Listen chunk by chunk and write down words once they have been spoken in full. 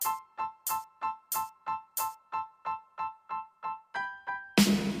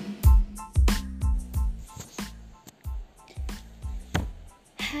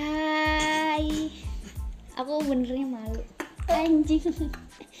aku benernya malu. Anjing.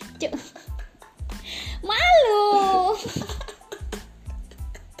 Cuk. Malu.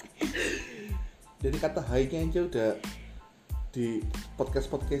 Jadi kata hai-nya aja udah di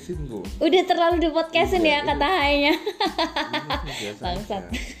podcastin tuh. Udah terlalu di podcastin Iya, ya kata hai-nya. Biasa Bangsat.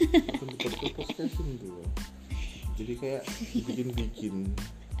 aja. Di podcastin tuh. Jadi kayak dibikin-bikin.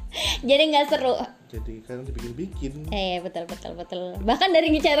 Jadi nggak seru. Jadi kan dibikin-bikin. Betul. Bahkan dari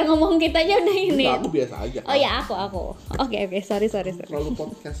cara ngomong kita aja udah ini. Enggak, aku biasa aja. Oh ya aku. Oke, sorry. Selalu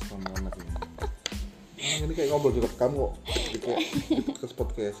podcast sama anak ini. Ini kayak ngobrol direkam kok. Jadi kayak di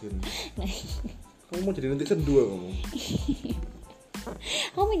podcastin. Kamu mau jadi netizen 2 kamu?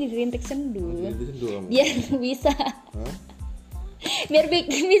 Kamu mau jadi rintik sendu? Jadi netizen 2 kamu? Biar bisa. Hah? Biar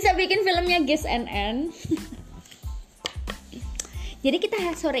bisa bikin filmnya Guess NN. Jadi kita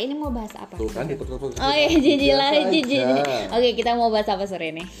sore ini mau bahas apa? Tuh kan di podcast. Oh iya, jijilah. Biasa aja. Oke, kita mau bahas apa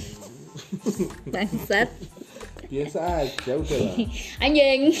sore ini? Bangsat. Biasa aja udah lah.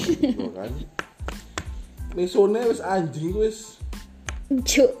 Anjing. Tuh kan. Mesone wis anjing wis.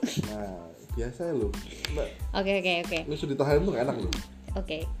 Cuk. Nah, biasa ya lo. Oke. Mesu ditahan tuh gak enak loh.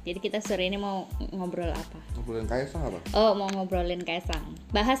 Oke, jadi kita sore ini mau ngobrol apa? Ngobrolin Kaisang apa? Oh, mau ngobrolin Kaisang.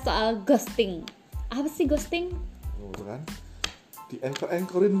 Bahas soal ghosting. Apa sih ghosting? Oh, tuh kan. Di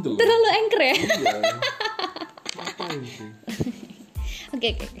anchor-anchorin tuh. Terlalu anchor ya? Iya. Ngapain sih? Oke.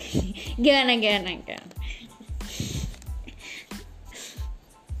 Gimana?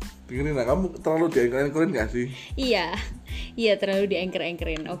 Dengerin lah, kamu terlalu di anchor-anchorin gak sih? Iya terlalu di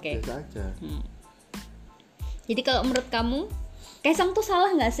anchor-anchorin. Oke. Biasa aja. Jadi kalau menurut kamu, Kaisang tuh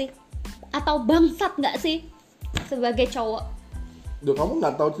salah nggak sih? Atau bangsat nggak sih sebagai cowok? Duh, kamu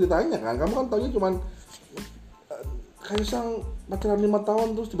nggak tahu ceritanya kan? Kamu kan taunya cuman Kaisang pacaran 5 tahun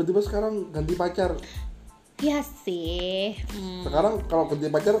terus tiba-tiba sekarang ganti pacar. Iya sih. Sekarang kalau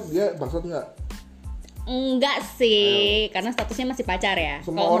ganti pacar dia bangsat nggak? Enggak sih, karena statusnya masih pacar ya.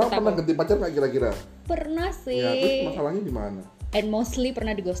 Semua Kalau orang menurut pernah aku. ganti pacar nggak kira-kira? Pernah sih. Ya, terus masalahnya di mana? And mostly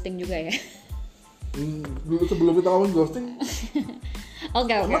pernah di ghosting juga ya. Dulu sebelum kita ngomongin ghosting,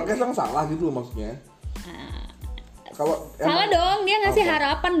 Oke. emang Kaisang salah gitu loh maksudnya. Kalau Salah emang- dong, dia ngasih Apa?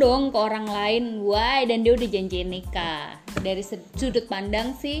 harapan dong ke orang lain. Why? Dan dia udah janjiin nikah. Dari sudut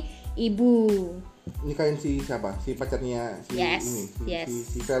pandang si ibu. nikahin si siapa? Si pacarnya si Yes, ini, yes.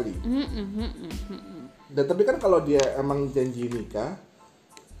 si Feli. Dan tapi kan kalau dia emang janji nikah,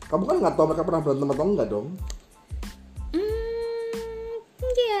 kamu kan nggak tahu mereka pernah berantem atau enggak dong?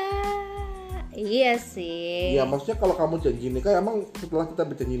 Ya, iya sih. Iya, maksudnya kalau kamu janji nikah, emang setelah kita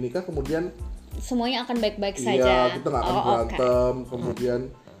berjanji nikah kemudian Semuanya akan baik-baik iya saja. kita nggak akan Oh, berantem, kemudian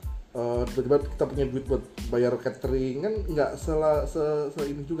tiba-tiba kita punya duit buat bayar catering kan nggak se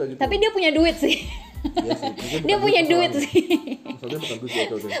ini juga gitu. Tapi dia punya duit sih. Iya sih, mungkin Dia bukan punya duit duit masalahnya. sih. Masalahnya bukan duit ya,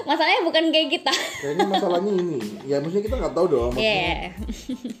 Dok. Masalahnya bukan kayak kita. Kayaknya masalahnya ini, ya maksudnya kita nggak tahu dong. Maksudnya, Iya.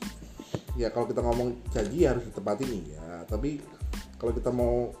 ya kalau kita ngomong janji ya harus ditepatin nih ya. Tapi kalau kita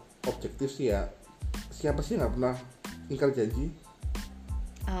mau objektif sih ya, siapa sih nggak pernah ingkar janji?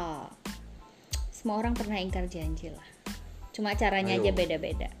 Oh. Semua orang pernah ingkar janji lah. Cuma caranya Ayo. aja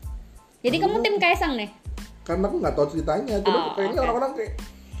beda-beda. Jadi Aduh. kamu tim Kaisang nih? Karena aku nggak tahu ceritanya. Coba Oh, kayaknya oke. orang-orang kayak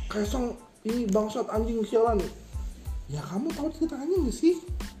Kaisang ini bangsat anjing sialan. Ya kamu tahu ceritanya nggak sih?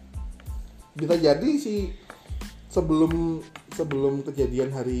 Bisa jadi sih sebelum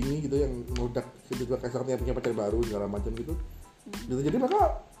kejadian hari ini gitu yang meledak tiba-tiba Kaisang punya pacar baru segala macam gitu. Bisa jadi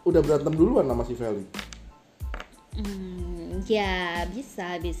mereka udah berantem duluan sama si Feli. Ya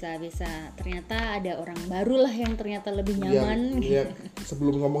bisa. Ternyata ada orang baru lah yang ternyata lebih nyaman. Ya,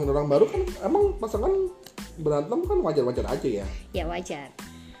 sebelum ngomongin orang baru kan emang pasangan berantem kan wajar-wajar aja ya. Ya wajar.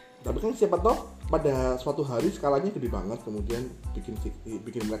 Tapi kan siapa tahu pada suatu hari skalanya gede banget kemudian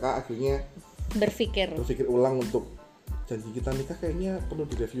bikin mereka akhirnya Berpikir. berpikir ulang untuk janji kita nikah kayaknya perlu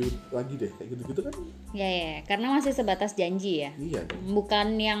direview lagi deh kayak gitu-gitu kan. Ya, karena masih sebatas janji ya. Iya dong.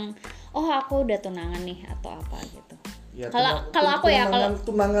 Bukan yang aku udah tunangan nih atau apa gitu. Ya, Kalau aku ya, kalau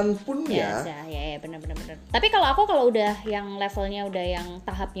tunangan pun ya. ya benar. Tapi kalau aku udah yang levelnya udah yang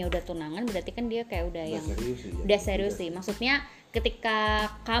tahapnya udah tunangan berarti kan dia kayak udah yang serius sih, ya. udah serius sih. Maksudnya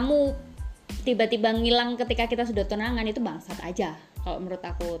ketika kamu tiba-tiba ngilang ketika kita sudah tunangan itu bangsat aja kalau menurut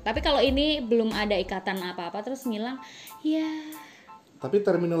aku. Tapi kalau ini belum ada ikatan apa-apa terus ngilang, ya Tapi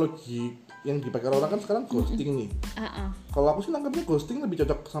terminologi yang dipakai orang kan sekarang ghosting nih. Kalau aku sih nangkepnya ghosting lebih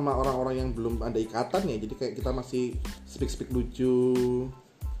cocok sama orang-orang yang belum ada ikatan ya. Jadi kayak kita masih speak lucu,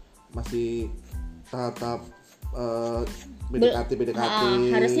 masih tahap PDKT.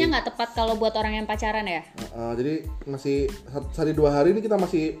 harusnya nggak tepat kalau buat orang yang pacaran ya. Jadi masih sehari 2 hari ini kita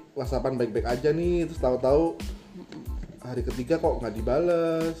masih whatsappan baik-baik aja nih. Terus tahu-tahu hari ketiga kok nggak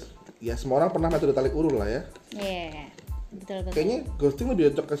dibales. ya semua orang pernah metode tarik ulur lah ya. Iya. Betul. Kayaknya ghosting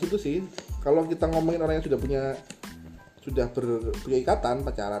lebih cocok ke situ sih. Kalau kita ngomongin orang yang sudah punya ikatan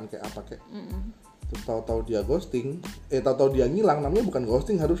pacaran kayak apa kayak. Terus tahu-tahu dia ghosting, tahu-tahu dia ngilang, namanya bukan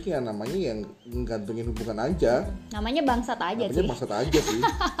ghosting harusnya, namanya yang gantungin hubungan aja. Namanya bangsat aja sih. Namanya bangsat aja sih.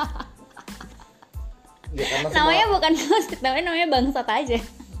 Ya, karena namanya bukan ghosting, namanya bangsat aja.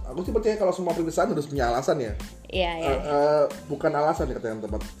 Aku sih percaya kalau semua perpisahan harus punya alasan ya. Iya. Bukan alasan ya kata yang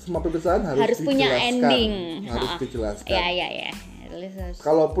tepat. Semua perpisahan harus punya ending. Harus dijelaskan. Iya.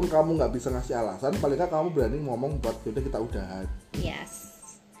 Kalaupun kamu nggak bisa ngasih alasan, paling nggak kamu berani ngomong buat yaudah kita udahan. Yes.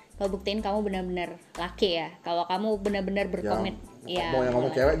 Kalau buktiin kamu benar-benar laki ya. Kalau kamu benar-benar berkomit, ya. Mau yang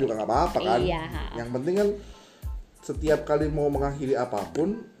ngomong cewek juga nggak apa-apa kan. Iya. Yang penting kan setiap kali mau mengakhiri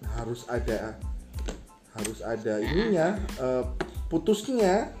apapun harus ada ininya,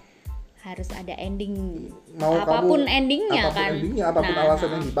 putusnya. Harus ada ending. Mau apapun kamu, endingnya apapun kan. Endingnya, apapun alasan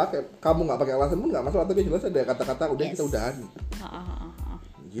yang dipakai. Kamu nggak pakai alasan pun nggak masalah. Tapi jelas ada kata-kata udah kita udahan.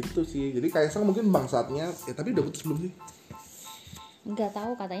 Gitu sih. Jadi Kaisang mungkin bangsatnya. Tapi udah putus belum sih? Nggak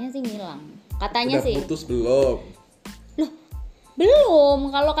tahu, katanya sih ngilang. Katanya udah sih. Putus belum? Loh, belum.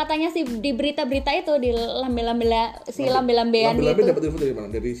 Kalau katanya sih di berita-berita itu di lambe-lambean gitu. Lambe-lambe dapat info dari mana?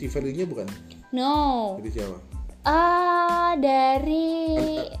 Dari si Feli-nya bukan? No. Dari siapa? Dari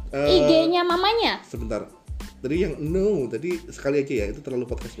IG-nya mamanya. Sebentar. Tadi yang no, tadi sekali aja ya, itu terlalu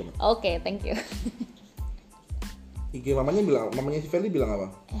podcast banget. Oke, thank you. IG mamanya si Feli bilang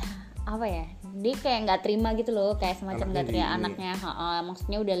apa? Apa ya? Dia kayak nggak terima gitu loh, kayak semacam nggak terima anaknya.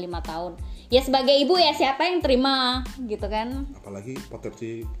 Maksudnya udah 5 tahun. Ya sebagai ibu ya siapa yang terima gitu kan? Apalagi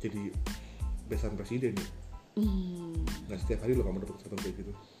potensi jadi besan presiden ya. Nggak setiap hari lo kamu dapet kesempatan kayak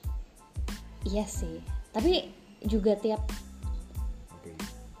gitu. Iya sih. Tapi juga tiap Okay.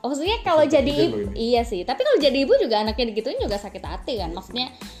 maksudnya kalau jadi ibu, iya sih. Tapi kalau jadi ibu juga anaknya digituin juga sakit hati kan.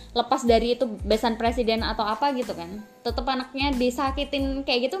 Maksudnya lepas dari itu besan presiden atau apa gitu kan, tetap anaknya disakitin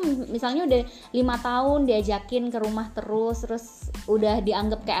kayak gitu. Misalnya udah 5 tahun diajakin ke rumah terus udah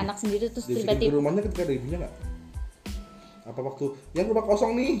dianggap kayak anak sendiri, terus tiba-tiba ke rumahnya ketika ada ibunya nggak? Apa waktu yang rumah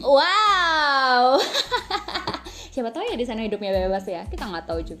kosong nih? Wow. Siapa tahu ya di sana hidupnya bebas ya, kita nggak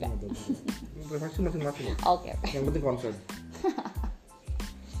tahu juga. Privasi masing-masing. Oke. Yang penting konsen.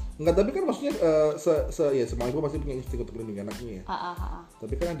 Enggak, tapi kan maksudnya ya semua ibu pasti punya insting untuk melindungi anaknya ya.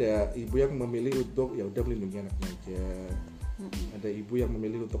 Tapi kan ada ibu yang memilih untuk ya udah melindungi anaknya aja. Ada ibu yang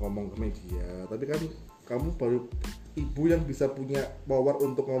memilih untuk ngomong ke media. Tapi kan kamu baru ibu yang bisa punya power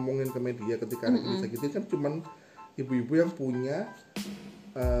untuk ngomongin ke media ketika anaknya disakitin kan cuman ibu-ibu yang punya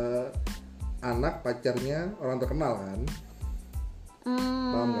anak pacarnya orang terkenal kan.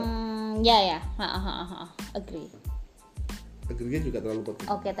 Paham nggak? Ya. Agree. Agree juga terlalu penting.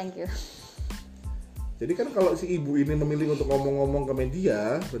 Oke, thank you. Jadi kan kalau si ibu ini memilih untuk ngomong-ngomong ke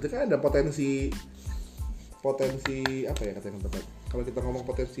media, berarti kan ada potensi apa ya katanya tepat. Kalau kita ngomong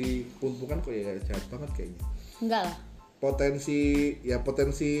potensi keuntungan kok ya jahat banget kayaknya. Enggak lah.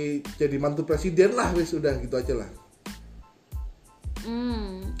 Potensi jadi mantu presiden lah, wis udah gitu aja lah.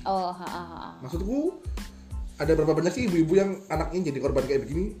 Maksudku ada berapa banyak sih ibu-ibu yang anaknya jadi korban kayak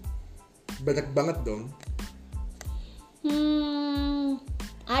begini? Banyak banget dong.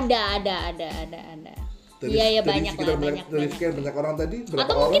 Ada. Iya banyak lah, banyak orang tadi.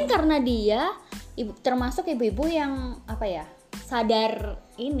 Atau mungkin karena dia termasuk ibu-ibu yang apa ya, sadar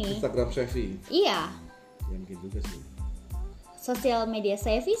ini. Instagram savvy. Iya. Ya mungkin juga sih. Sosial media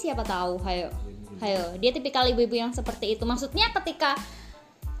savvy siapa tahu, hayo. Dia tipikal ibu-ibu yang seperti itu. Maksudnya ketika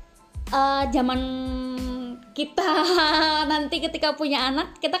zaman kita nanti ketika punya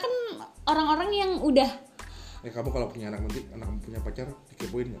anak, kita kan orang-orang yang udah. Kamu kalau punya anak nanti, anak kamu punya pacar,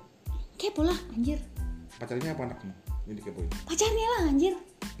 dikepoin nggak? Kepo lah, anjir. Pacarnya apa anakmu? Ini dikepoin. Pacarnya lah, anjir.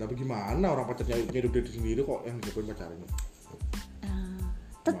 Lah bagaimana orang pacarnya hidup diri sendiri kok yang dikepoin pacarnya?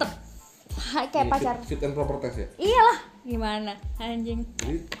 Tetep kayak pacar. Fit and proper test ya? Iyalah, gimana, anjing.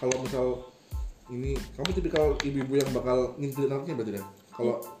 Jadi kalau misal ini, kamu tipikal ibu-ibu yang bakal ngintilin anaknya berarti kan?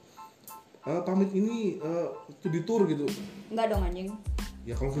 Kalau pamit ini studi tour gitu. Enggak dong, anjing.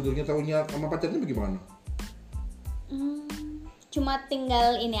 Ya kalau tidurnya tahunya sama pacarnya bagaimana? Cuma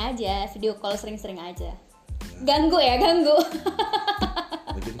tinggal ini aja, video call sering-sering aja. Ganggu. Jadi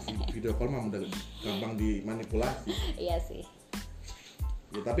video call mah udah gampang dimanipulasi. Iya sih.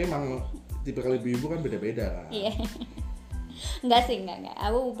 Ya tapi emang tipikal ibu-ibu kan beda-beda kan. Iya. Enggak.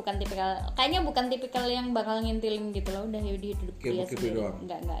 Aku bukan tipikal yang bakal ngintilin gitu loh. Udah hidup dia sendiri. Doang.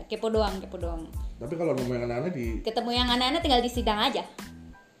 Enggak. Kepo doang. Tapi kalau nemu yang aneh-aneh ketemu yang aneh-aneh tinggal di sidang aja.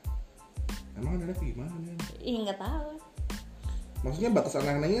 Emang aneh gimana nih? Enggak tahu. Maksudnya batas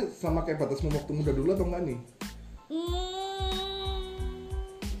aneh-anehnya sama kayak batasmu waktu muda dulu atau enggak nih?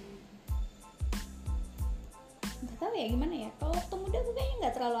 tahu ya gimana ya. Kalau waktu muda gue kayaknya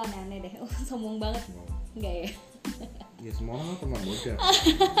nggak terlalu aneh-aneh deh. Sombong banget. Nggak ya? Ya semua orang pernah muda.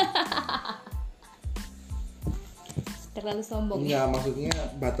 Terlalu sombong. Enggak, maksudnya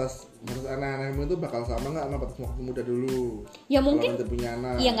batas aneh-anehmu itu bakal sama nggak sama batas waktu muda dulu? Ya mungkin. Kalau nanti punya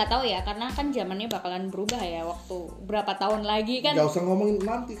anak. Iya nggak tahu ya, karena kan zamannya bakalan berubah ya waktu berapa tahun lagi kan. Gak usah ngomongin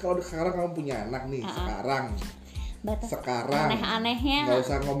nanti, kalau sekarang kamu punya anak nih, sekarang. Batas Sekarang. aneh-anehnya. Gak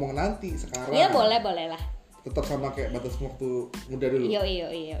usah ngomong nanti, sekarang. Iya boleh lah. Tetap sama kayak batas waktu muda dulu.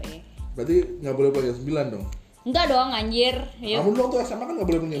 Iya. Berarti nggak boleh pulang jam 9 dong? Enggak dong anjir. Kamu dulu waktu SMA kan nggak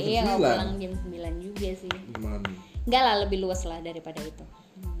boleh pulang jam 9. Iya nggak pulang jam 9 juga sih. Gimana nih? Enggak lah, lebih luas lah daripada itu.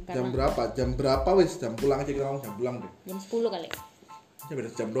 Jam berapa? Jam berapa wis? Jam pulang aja, kamu jam pulang deh. Jam 10 kali. Ya beda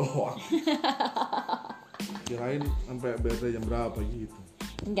jam doang. Kirain sampai beda jam berapa gitu.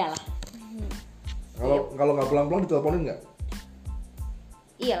 Enggak lah. Kalau nggak pulang-pulang diteleponin nggak?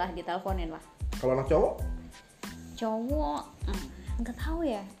 Iyalah diteleponin lah. Kalau anak cowok? Cowok nggak tahu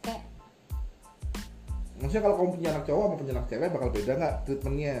ya, kayak Maksudnya kalau kamu punya anak cowok sama punya anak cewek bakal beda nggak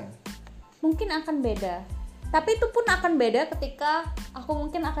treatmentnya? mungkin akan beda. Tapi itu pun akan beda ketika aku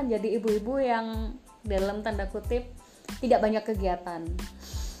mungkin akan jadi ibu-ibu yang dalam tanda kutip tidak banyak kegiatan.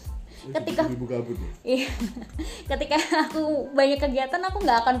 Ketika ibu gabut ya? Iya. Ketika aku banyak kegiatan, aku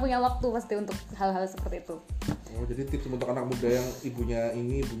nggak akan punya waktu pasti untuk hal-hal seperti itu. Oh, jadi tips untuk anak muda yang ibunya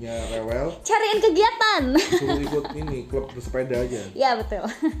rewel, Cariin kegiatan. suruh ikut ini klub bersepeda aja. Iya betul.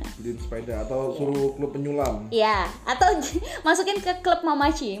 Beliin sepeda atau suruh klub penyulam. Iya. Atau masukin ke klub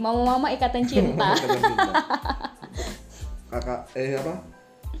Mamaci, Mama Ikatan Cinta. Kakak apa?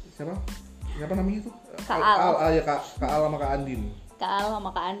 Siapa namanya itu? Kak Al. Ya Kak Al sama Kak Andin. Kak Al sama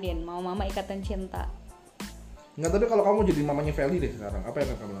Kak Andin, Mama Ikatan Cinta. Enggak, tapi kalau kamu jadi mamanya Feli deh sekarang, apa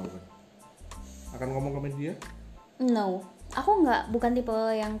yang akan kamu lakukan? Akan ngomong ke dia? No, aku bukan tipe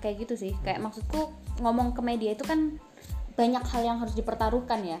yang kayak gitu sih. Kayak maksudku ngomong ke media itu kan banyak hal yang harus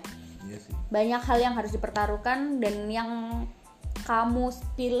dipertaruhkan ya. Iya sih. Banyak hal yang harus dipertaruhkan, dan yang kamu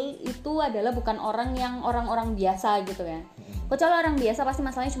spill itu adalah bukan orang-orang biasa gitu ya. Kecuali orang biasa pasti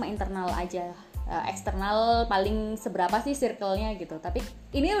masalahnya cuma internal aja. Eksternal paling seberapa sih circle-nya gitu. Tapi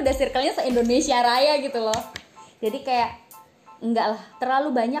ini udah circle-nya se-Indonesia Raya gitu loh. Jadi kayak enggak lah,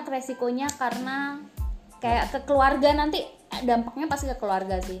 terlalu banyak resikonya karena kayak ke keluarga nanti dampaknya pasti ke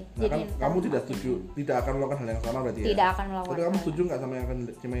keluarga sih. Nah, jadi kan kamu tidak setuju, tidak akan melakukan hal yang sama berarti ya? Tidak akan melakukan. Tapi kamu setuju nggak sama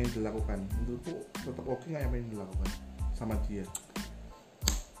yang dilakukan? Menurutku tetap oke nggak yang dilakukan sama dia?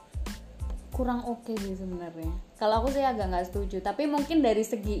 Kurang oke sih sebenarnya. Kalau aku sih agak nggak setuju. Tapi mungkin dari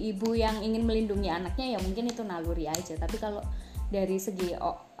segi ibu yang ingin melindungi anaknya ya mungkin itu naluri aja. Tapi kalau dari segi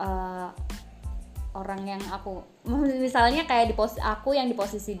orang yang aku misalnya kayak aku yang di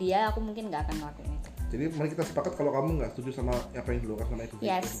posisi dia, aku mungkin nggak akan ngelakuin itu. Jadi mari kita sepakat kalau kamu nggak setuju sama apa yang dilakukan sama Ibu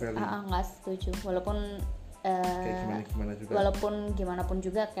Feli. Nggak setuju. Walaupun kayak gimana juga. Walaupun gimana pun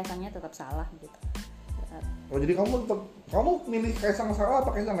juga Kaisangnya tetap salah gitu. Oh, jadi kamu milih Kaisang salah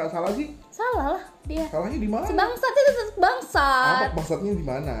apa Kaisang nggak salah sih? Salah lah dia. Salahnya di mana? Si bangsat itu tetap bangsat. Apa bangsatnya di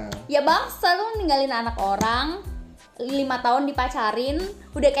mana? Ya bangsat, lu ninggalin anak orang 5 tahun dipacarin,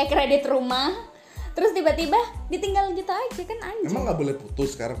 udah kayak kredit rumah, terus tiba-tiba ditinggal gitu aja kan anjing. Emang nggak boleh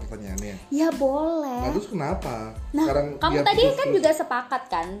putus sekarang pertanyaannya? Ya boleh. Nah, terus kenapa? Nah, sekarang kamu dia tadi putus kan terus. juga sepakat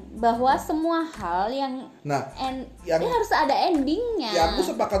kan bahwa semua hal yang dia harus ada endingnya. Ya aku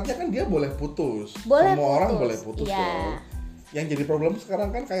sepakatnya kan dia boleh putus. Boleh Semua putus. orang boleh putus Iya. dong. Yang jadi problem sekarang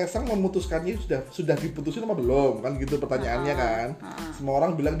kan Kaisang memutuskannya sudah diputusin apa belum? Kan gitu pertanyaannya kan. Semua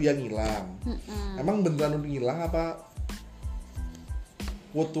orang bilang dia ngilang. Emang beneran udah ngilang apa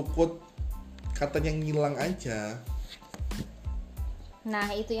quote to quote katanya ngilang aja?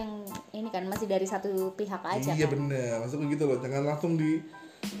 Nah itu yang ini kan masih dari satu pihak aja. Iya kan. bener, maksudnya gitu loh, jangan langsung di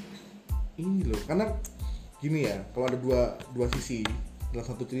ini loh, karena gini ya, kalau ada dua sisi dalam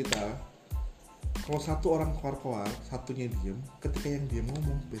satu cerita, kalau satu orang keluar, satunya diem, ketika yang diem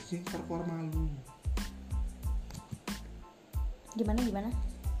ngomong, biasanya yang keluar malu. Gimana?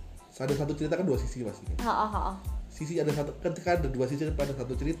 Ada satu cerita kan dua sisi pasti kan. Sisi ada satu, ketika ada dua sisi pada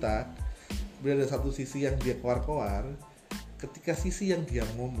satu cerita, ada satu sisi yang dia keluar, ketika sisi yang dia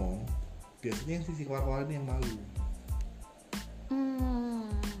ngomong, biasanya yang sisi keluar ini yang malu.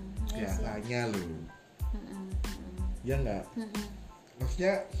 Biasanya loh. Ya enggak?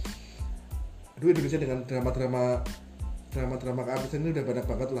 Maksudnya Indonesia dengan drama keartisan ini udah banyak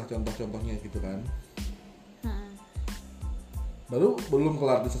banget lah contoh-contohnya gitu kan. Belum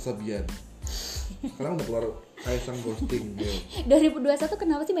kelar di Sesabian. Sekarang udah keluar Kaisang ghosting dia. 2021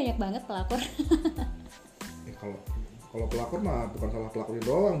 kenapa sih banyak banget pelakor? Kalau pelakor mah bukan salah pelakornya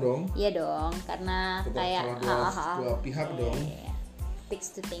doang dong. Iya dong, karena tetap kayak salah dua pihak dong.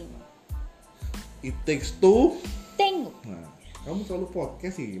 Takes to tango. It takes two Tengok. Nah, kamu selalu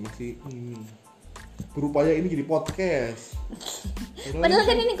podcast sih, masih ini berupaya ini jadi podcast. Padahal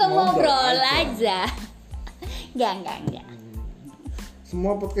kan ini kok ngobrol aja. Enggak.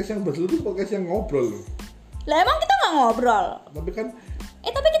 Semua podcast yang berseluruh itu podcast yang ngobrol loh. Lah emang kita nggak ngobrol? Tapi kan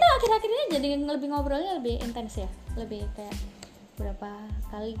Tapi kita akhir-akhir ini jadi lebih ngobrolnya lebih intens ya. Lebih kayak berapa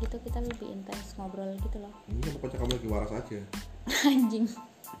kali gitu kita lebih intens ngobrol gitu loh. ini pokoknya kamu lagi waras aja. Anjing.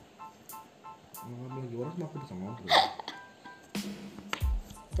 Kalau kamu lagi waras mah aku bisa ngobrol.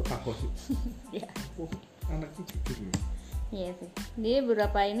 Apa takut sih? Ya. Aku anaknya jujur loh. Iya sih. Jadi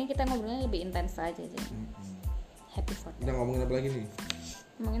beberapa ini kita ngobrolnya lebih intens aja jadi. Happy for Kita that. ngomongin apa lagi nih?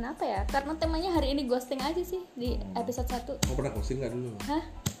 Ngomongin apa ya? Karena temanya hari ini ghosting aja sih di episode 1. Kamu pernah ghosting nggak dulu? Hah?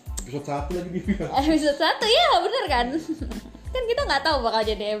 Episode 1 lagi dia. Episode 1 ya bener kan? Kan kita nggak tahu bakal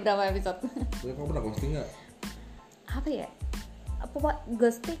jadi berapa episode. Jadi kamu pernah ghosting nggak? Apa ya? Apa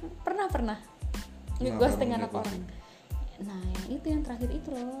ghosting? Pernah. Kenapa Ghosting kamu anak ghosting? orang. Nah, yang terakhir itu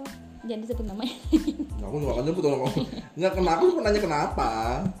loh. Jangan disebut namanya. Nah, aku nggak akan nyebut kalau kamu. Nggak kenapa? Aku cuma nanya kenapa.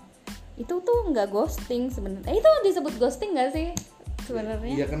 Itu tuh nggak ghosting sebenarnya. Itu disebut ghosting nggak sih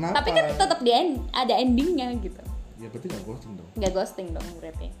sebenarnya? Iya, kenapa? Tapi kan tetap ada endingnya gitu. Ya berarti nggak ghosting dong. Nggak ghosting dong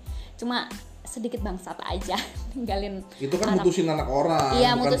berarti. Cuma sedikit bangsat aja ninggalin. Itu kan mutusin anak orang,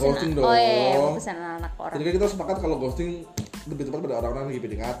 Iya, bukan mutusin. ghosting dong. Oh iya, mutusin anak orang. Jadi kan kita sepakat kalau ghosting lebih tepat pada orang-orang yang lagi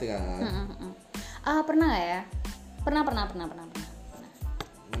PDKT kan. Pernah nggak ya? Pernah.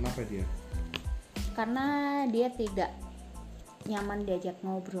 Kenapa dia? Karena dia tidak nyaman diajak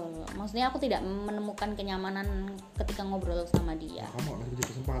ngobrol. Maksudnya aku tidak menemukan kenyamanan ketika ngobrol sama dia. Nah, kamu akan dikasih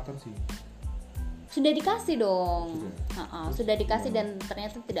kesempatan sih. Sudah dikasih dong. Sudah. Sudah dikasih dan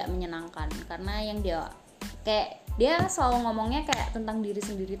ternyata tidak menyenangkan karena yang dia kayak dia selalu ngomongnya kayak tentang diri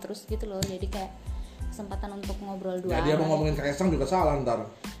sendiri terus gitu loh. Jadi kayak kesempatan untuk ngobrol dua Ya arah. dia mau ngomongin Kaisang juga salah ntar.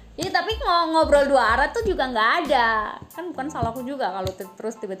 Iya tapi ngobrol dua arah tuh juga nggak ada. Kan bukan salahku juga kalau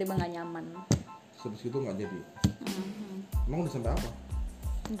terus tiba-tiba nggak nyaman. Habis itu nggak jadi. Emang udah sampai apa?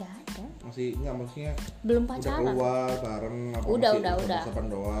 Nggak ada. Masih nggak maksudnya Belum udah pacaran. keluar bareng apa Udah. usapan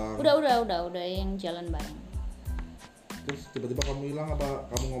doang. Udah yang jalan bareng. Terus tiba-tiba kamu hilang apa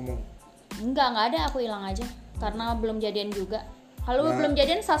kamu ngomong? Nggak ada, aku hilang aja karena belum jadian juga. Kalau Nah, belum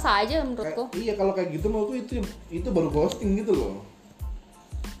jadian sah-sah aja menurutku. Iya kalau kayak gitu menurutku itu baru ghosting gitu loh.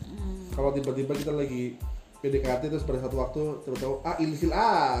 Kalau tiba-tiba kita lagi PDKT terus pada satu waktu tahu ilfil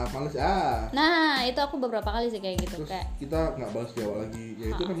males Nah itu aku beberapa kali sih kayak gitu terus kayak. kita nggak balas jawab lagi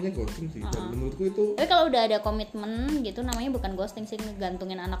ya itu namanya ghosting sih dan menurutku itu Tapi kalau udah ada komitmen gitu namanya bukan ghosting sih,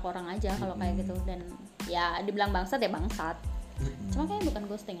 ngegantungin anak orang aja kalau kayak gitu dan ya dibilang bangsat ya bangsat. Cuma kayaknya bukan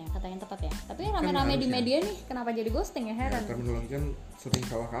ghosting ya kata yang tepat ya. Tapi rame-rame di harusnya. media nih kenapa jadi ghosting ya, heran. terminologi kan sering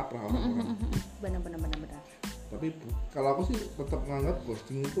salah kaprah orang-orang. Bener. Tapi kalau aku sih tetap menganggap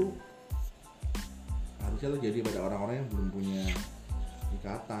ghosting itu harusnya lo jadi pada orang-orang yang belum punya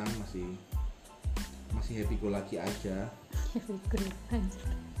ikatan, masih happy go lucky aja.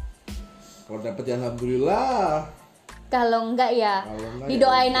 Kalau dapet ya alhamdulillah. Kalau enggak ya Kalau enggak,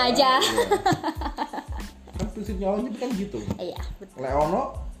 didoain ya aja. iya. Kan prinsip nyawanya kan gitu. Iya betul. Leono,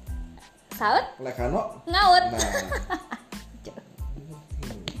 Saut lekano, ngaut. nah.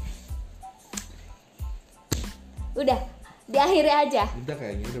 Udah diakhiri aja. Udah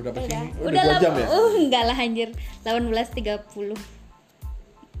kayaknya udah berapa sih? Udah 2 jam ya? enggak lah anjir.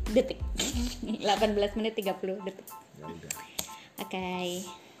 18.30 detik. 18 menit 30 detik. Ya udah. Oke.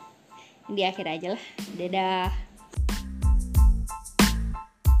 Di akhir aja lah. Dadah.